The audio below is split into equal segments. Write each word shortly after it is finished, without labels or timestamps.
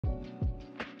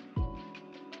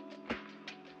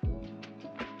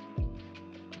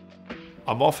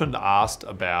I'm often asked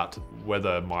about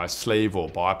whether my sleeve or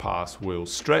bypass will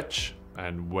stretch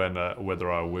and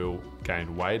whether I will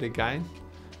gain weight again.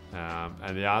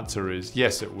 And the answer is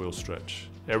yes, it will stretch.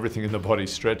 Everything in the body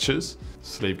stretches.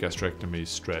 Sleeve gastrectomies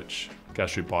stretch,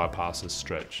 gastric bypasses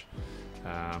stretch.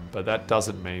 But that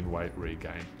doesn't mean weight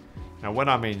regain. Now, when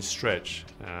I mean stretch,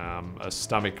 a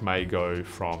stomach may go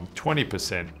from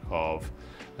 20% of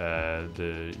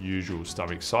the usual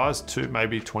stomach size to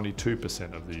maybe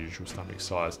 22% of the usual stomach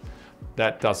size.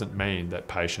 That doesn't mean that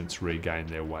patients regain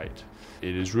their weight.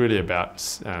 It is really about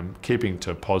keeping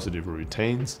to positive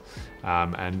routines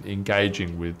and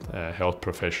engaging with health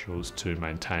professionals to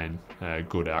maintain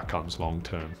good outcomes long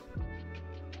term.